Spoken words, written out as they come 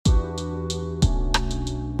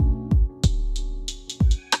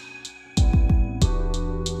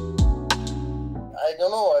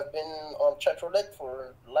chat roulette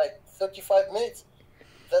for like 35 minutes.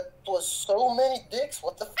 That was so many dicks.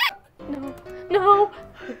 What the fuck? No. No.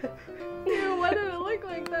 Ew, why did it look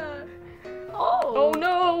like that? Oh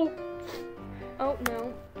no. Oh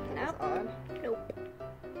no. That's Nope. odd. Nope.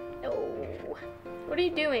 No. What are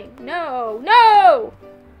you doing? No. No.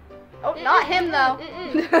 Oh, not him though.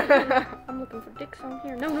 I'm looking for dicks on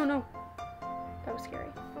here. No, no, no. That was scary.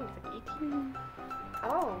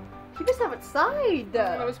 Oh, he was outside.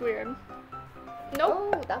 That was weird.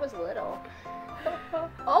 Nope. Oh, that was little.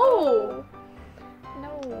 Oh.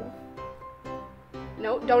 No.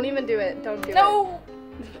 No, don't even do it. Don't do it. No.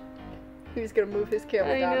 He was gonna move his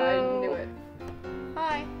camera I down. know. I knew it.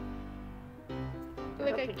 Hi. I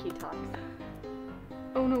don't think he talks.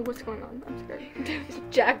 Oh no, what's going on? I'm scared.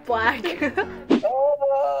 Jack Black.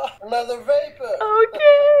 Oh, another vapor.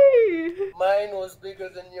 Okay. Mine was bigger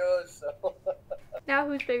than yours, so. Now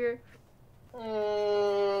who's bigger?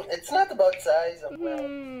 It's not about size,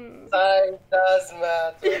 Hmm. Size does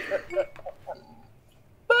matter.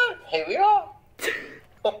 But here we are.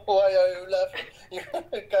 Why are you laughing?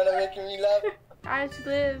 You're kind of making me laugh. I just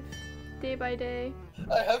live day by day.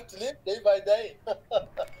 I have to live day by day.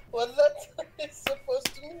 What that is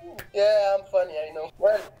supposed to mean? Yeah, I'm funny, I know.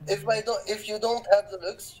 Well, if you don't have the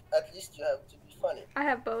looks, at least you have to be funny. I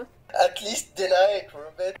have both. At least deny it for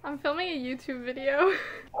a bit. I'm filming a YouTube video.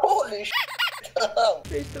 Holy shit!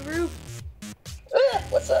 Where's the roof?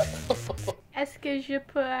 What's up? Est-ce que je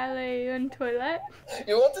peux aller en toilette?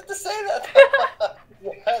 You wanted to say that?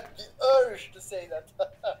 You had the urge to say that.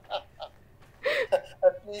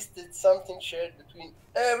 At least it's something shared between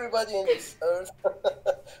everybody in this earth.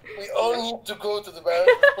 We all need to go to the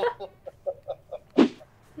bathroom.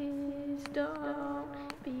 Please don't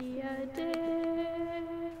be a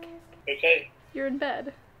dick. Okay. You're in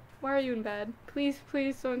bed. Why are you in bed? Please,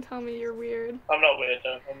 please don't tell me you're weird. I'm not weird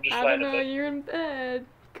though. I'm just I don't laying know, in bed. you're in bed.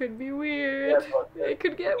 Could be weird. Yeah, It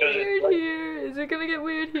could get Because weird it's- here. Is it gonna get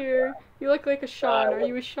weird here? You look like a Sean. Are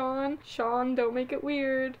you a Sean? Sean, don't make it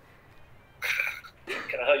weird.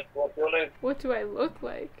 Can I help you? What's your name? What do I look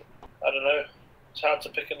like? I don't know. It's hard to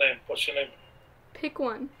pick a name. What's your name? Pick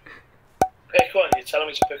one. Pick one. You're telling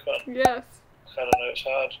me to pick one. Yes. I don't know. It's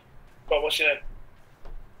hard. Well, what's your name?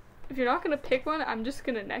 If you're not gonna pick one, I'm just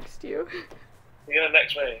gonna next you. You're gonna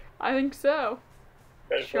next me. I think so.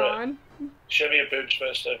 Go for it. Sean. Show me your boobs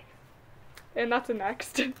first though. And that's a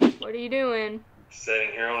next. What are you doing?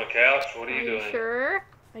 Sitting here on the couch. What are Are you you doing? sure?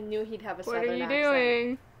 I knew he'd have a What southern are you accent.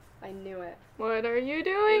 doing? I knew it. What are you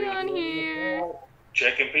doing on here?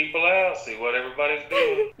 Checking people out. See what everybody's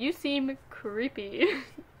doing. You seem creepy.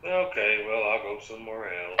 Okay, well I'll go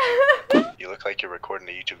somewhere else. You look like you're recording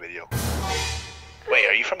a YouTube video. Wait,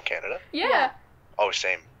 are you from Canada? Yeah. Oh,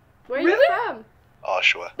 same. Where are Really? you from?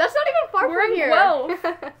 Oshawa. That's not even far We're from in here. Guelph.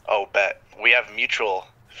 Oh, bet. We have mutual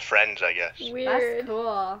friends, I guess. Weird. That's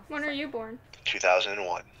cool. When are you born?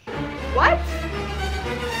 2001. What?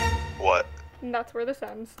 What? And that's where this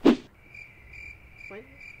ends. What?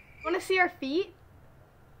 Want to see our feet?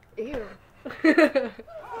 Ew.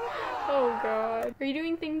 Oh god. Are you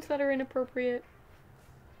doing things that are inappropriate?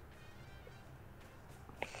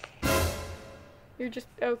 You're just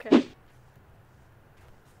okay.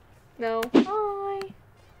 No. Hi.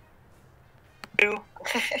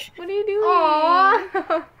 What are you doing?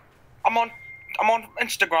 Aww. I'm on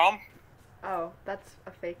Instagram. Oh, that's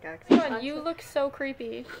a fake accent. Come on, you look so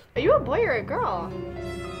creepy. Are you a boy or a girl?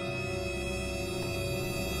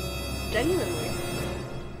 Genuinely.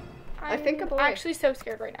 I think a boy. I'm actually so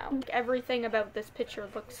scared right now. Like, everything about this picture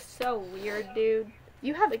looks so weird, dude.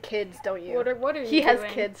 You have kids, don't you? What are you He doing?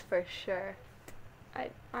 has kids for sure.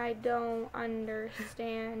 I don't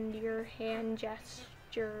understand your hand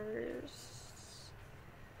gestures.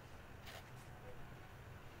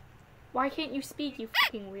 Why can't you speak, you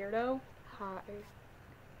fucking weirdo? Hi.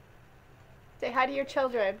 Say hi to your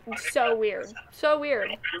children. So weird. So weird.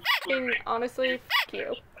 Fucking, honestly, fuck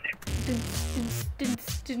you.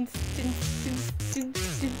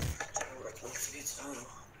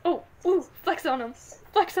 Oh, ooh, flex on him.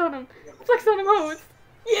 Flex on him. Flex on him, oh.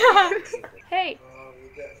 Yeah. Hey.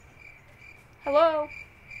 Hello.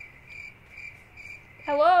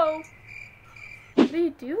 Hello. What are you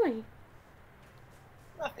doing?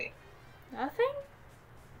 Nothing. Nothing?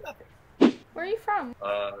 Nothing. Where are you from?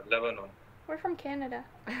 Lebanon. We're from Canada.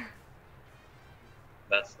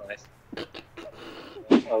 That's nice.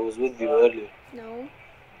 I was with you earlier. No.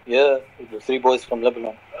 Yeah, the three boys from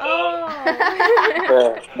Lebanon. Oh.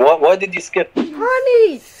 Why did you skip?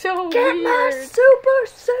 Honey! So Get weird. my super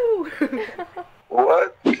suit!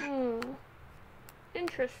 What?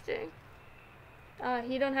 Interesting.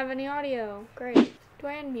 He don't have any audio. Great. Do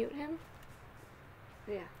I unmute him?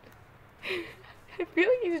 Yeah. I feel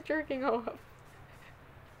like he's jerking off.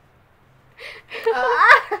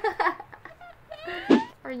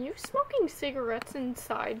 Are you smoking cigarettes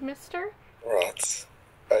inside, mister? Right.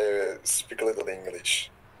 I speak a little English.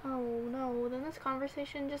 Oh no, then this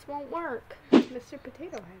conversation just won't work. Mr.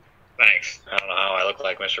 Potato Head. Thanks. I don't know how I look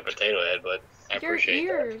like Mr. Potato Head, but I Your appreciate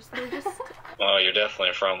ears, they're just... that. Well, you're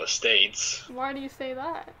definitely from the States. Why do you say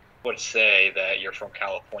that? I would say that you're from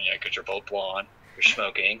California because you're both blonde, you're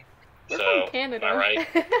smoking. We're So, from Canada. am I right?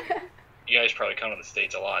 You guys probably come to the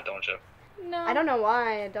States a lot, don't you? No. I don't know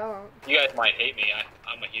why I don't. You guys might hate me.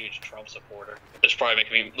 I'm a huge Trump supporter. It's probably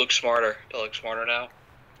making me look smarter. Do I look smarter now?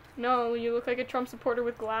 No, you look like a Trump supporter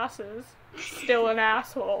with glasses. Still an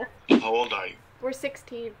asshole. How old are you? We're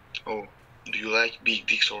 16. Oh, do you like big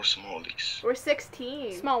dicks or small dicks? We're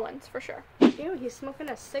 16. Small ones, for sure. Ew, he's smoking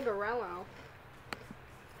a cigarello.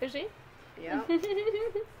 Is he? Yeah.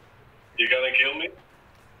 You gonna kill me?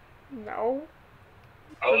 No.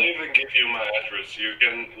 I'll even give you my address. You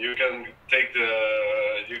can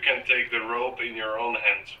take the rope in your own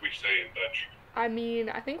hands. We say in Dutch. I mean,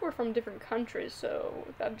 I think we're from different countries, so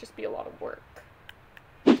that'd just be a lot of work.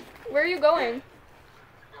 Where are you going?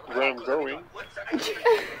 Where I'm going? What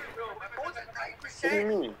do you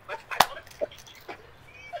mean?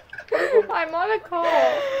 I'm on a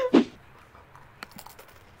call.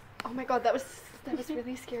 Oh my god, that was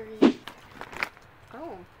really scary.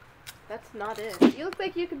 Oh, that's not it. You look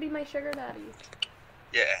like you could be my sugar daddy.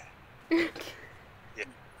 Yeah.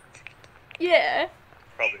 Yeah.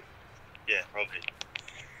 Probably. Yeah,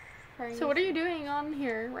 probably. So what are you doing on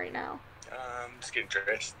here right now? Just getting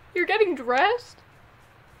dressed. You're getting dressed?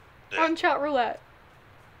 Yeah. On chat roulette?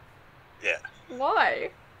 Yeah.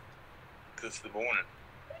 Why? Because it's the morning.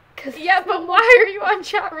 Yeah, but why are you on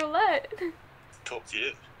chat roulette? Talk to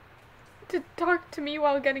you. To talk to me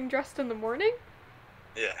while getting dressed in the morning?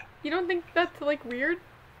 Yeah. You don't think that's, like, weird?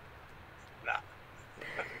 Nah.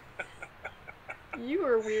 You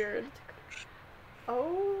are weird.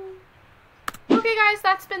 Oh. Okay guys,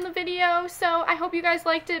 that's been the video, so I hope you guys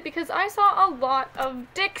liked it because I saw a lot of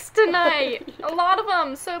dicks tonight. A lot of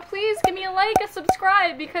them, so please give me a like, a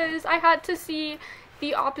subscribe, because I had to see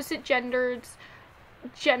the opposite gender's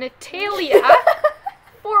genitalia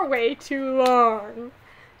for way too long.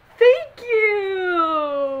 Thank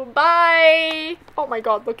you! Bye! Oh my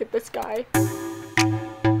god, look at this guy.